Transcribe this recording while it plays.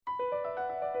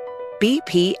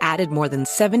BP added more than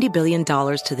 $70 billion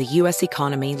to the U.S.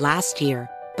 economy last year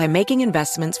by making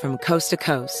investments from coast to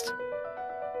coast.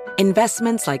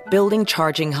 Investments like building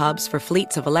charging hubs for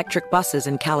fleets of electric buses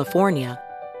in California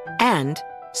and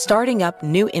starting up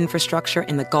new infrastructure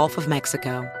in the Gulf of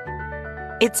Mexico.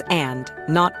 It's and,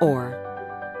 not or.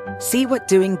 See what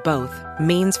doing both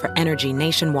means for energy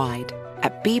nationwide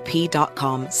at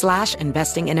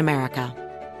bp.com/investing in America.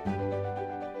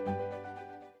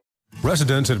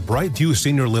 Residents at Brightview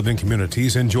Senior Living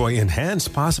Communities enjoy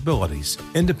enhanced possibilities,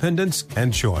 independence,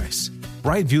 and choice.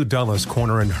 Brightview Dulles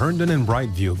Corner in Herndon and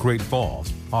Brightview, Great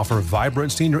Falls, offer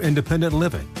vibrant senior independent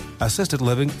living, assisted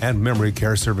living, and memory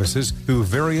care services through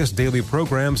various daily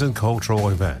programs and cultural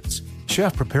events.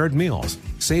 Chef-prepared meals,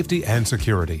 safety and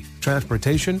security,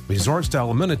 transportation, resort-style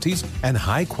amenities, and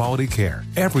high-quality care.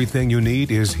 Everything you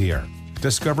need is here.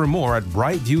 Discover more at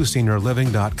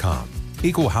brightviewseniorliving.com.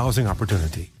 Equal housing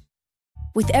opportunity.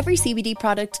 With every CBD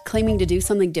product claiming to do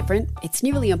something different, it's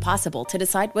nearly impossible to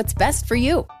decide what's best for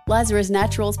you. Lazarus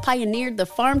Naturals pioneered the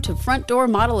farm-to-front-door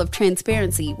model of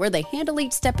transparency, where they handle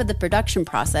each step of the production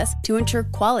process to ensure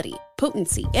quality,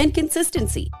 potency, and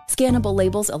consistency. Scannable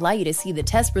labels allow you to see the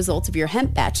test results of your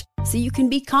hemp batch, so you can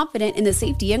be confident in the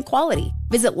safety and quality.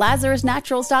 Visit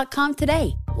LazarusNaturals.com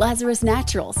today. Lazarus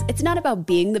Naturals. It's not about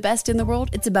being the best in the world,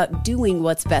 it's about doing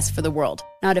what's best for the world.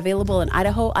 Not available in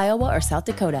Idaho, Iowa, or South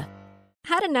Dakota.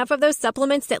 Had enough of those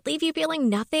supplements that leave you feeling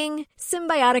nothing?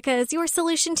 Symbiotica is your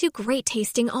solution to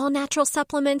great-tasting, all-natural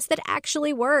supplements that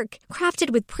actually work. Crafted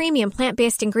with premium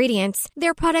plant-based ingredients,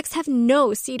 their products have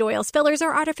no seed oils, fillers,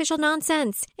 or artificial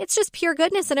nonsense. It's just pure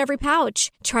goodness in every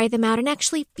pouch. Try them out and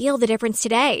actually feel the difference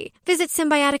today. Visit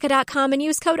Symbiotica.com and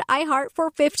use code IHEART for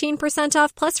 15%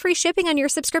 off plus free shipping on your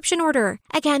subscription order.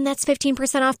 Again, that's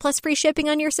 15% off plus free shipping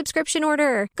on your subscription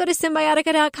order. Go to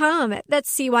Symbiotica.com. That's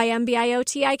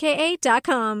CYMBIOTIKA.com.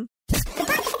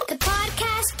 The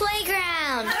Podcast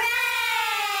Playground.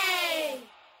 Hooray!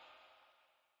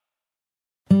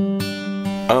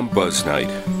 I'm Buzz Knight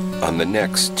on the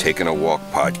next Taking a Walk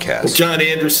podcast. Well, Jon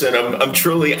Anderson, I'm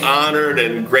truly honored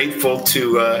and grateful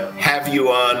to have you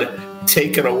on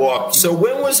Taking a Walk. So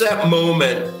when was that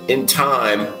moment in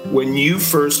time when you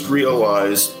first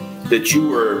realized that you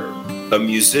were a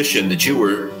musician, that you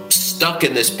were stuck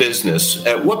in this business?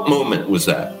 At what moment was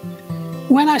that?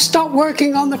 When I stopped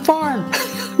working on the farm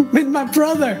with my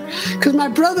brother, because my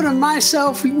brother and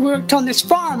myself, we worked on this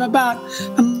farm about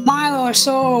a mile or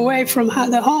so away from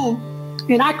the home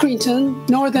in Accrington,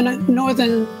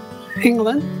 northern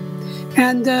England.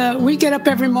 And we get up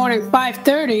every morning,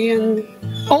 5:30, and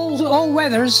all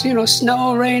weathers,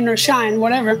 snow, rain, or shine,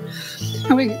 whatever.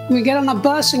 And we get on a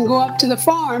bus and go up to the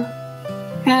farm.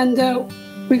 And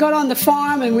we got on the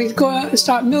farm and we'd go out and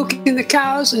start milking the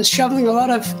cows and shoveling a lot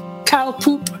of cow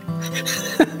poop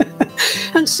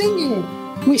and singing.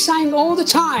 We sang all the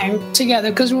time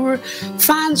together because we were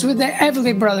fans with the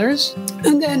Everly Brothers.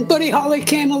 And then Buddy Holly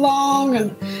came along,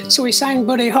 and so we sang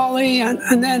Buddy Holly,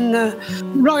 and then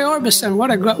Roy Orbison.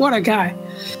 What a guy!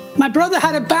 My brother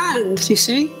had a band, you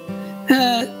see,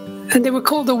 and they were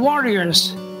called the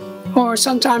Warriors, or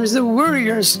sometimes the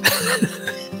Warriors.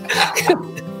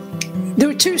 There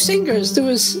were two singers. There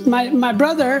was my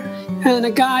brother and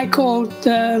a guy called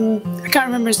I can't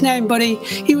remember his name, but he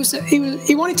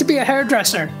wanted to be a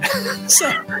hairdresser, so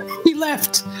he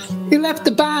left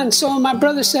the band. So my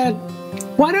brother said,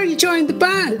 "Why don't you join the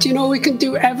band? We can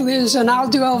do Everly's, and I'll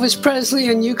do Elvis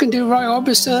Presley, and you can do Roy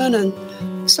Orbison." And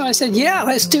so I said, "Yeah,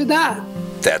 let's do that."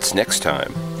 That's next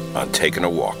time on Taking a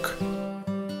Walk.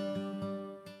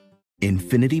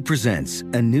 Infiniti presents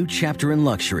a new chapter in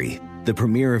luxury, the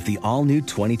premiere of the all-new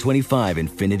 2025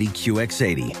 Infiniti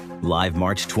QX80, live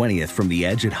March 20th from the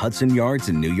Edge at Hudson Yards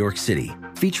in New York City,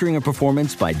 featuring a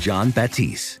performance by Jon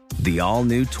Batiste. The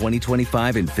all-new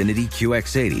 2025 Infiniti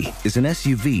QX80 is an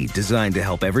SUV designed to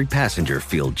help every passenger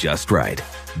feel just right.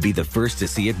 Be the first to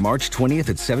see it March 20th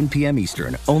at 7 p.m.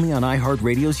 Eastern, only on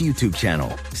iHeartRadio's YouTube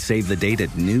channel. Save the date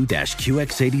at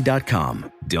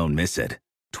new-QX80.com. Don't miss it.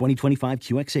 2025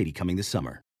 QX80 coming this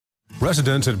summer.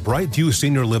 Residents at Brightview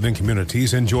Senior Living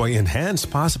Communities enjoy enhanced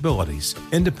possibilities,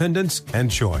 independence, and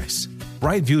choice.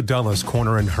 Brightview Dulles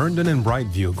Corner in Herndon and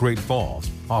Brightview, Great Falls,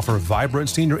 offer vibrant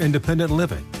senior independent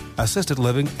living, assisted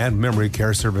living, and memory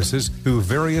care services through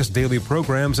various daily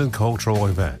programs and cultural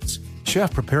events.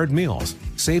 Chef-prepared meals,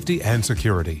 safety and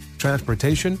security,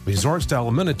 transportation, resort-style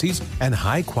amenities, and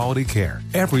high-quality care.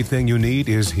 Everything you need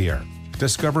is here.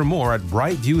 Discover more at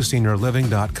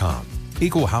brightviewseniorliving.com.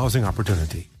 Equal housing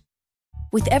opportunity.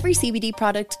 With every CBD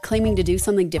product claiming to do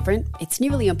something different, it's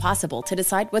nearly impossible to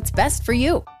decide what's best for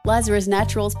you. Lazarus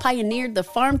Naturals pioneered the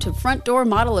farm-to-front-door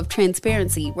model of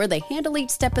transparency, where they handle each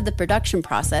step of the production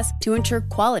process to ensure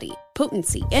quality,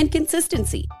 potency, and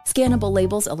consistency. Scannable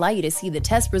labels allow you to see the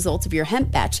test results of your hemp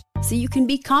batch, so you can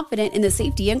be confident in the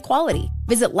safety and quality.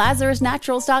 Visit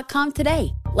LazarusNaturals.com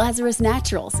today. Lazarus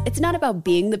Naturals. It's not about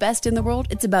being the best in the world,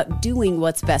 it's about doing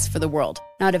what's best for the world.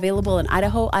 Not available in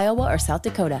Idaho, Iowa, or South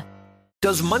Dakota.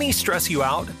 Does money stress you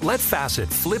out? Let Facet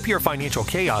flip your financial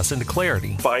chaos into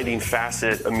clarity. Finding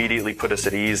Facet immediately put us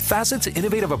at ease. Facet's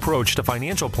innovative approach to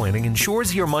financial planning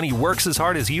ensures your money works as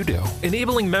hard as you do,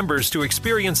 enabling members to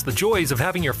experience the joys of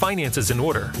having your finances in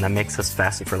order. And that makes us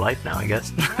Facet for life now, I guess.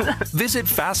 Visit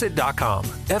Facet.com,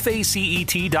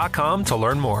 FACET.com to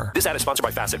learn more. This ad is sponsored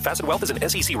by Facet. Facet Wealth is an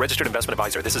SEC registered investment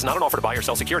advisor. This is not an offer to buy or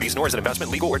sell securities, nor is it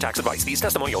investment, legal, or tax advice. These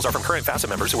testimonials are from current Facet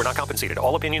members who are not compensated.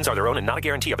 All opinions are their own and not a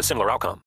guarantee of a similar outcome.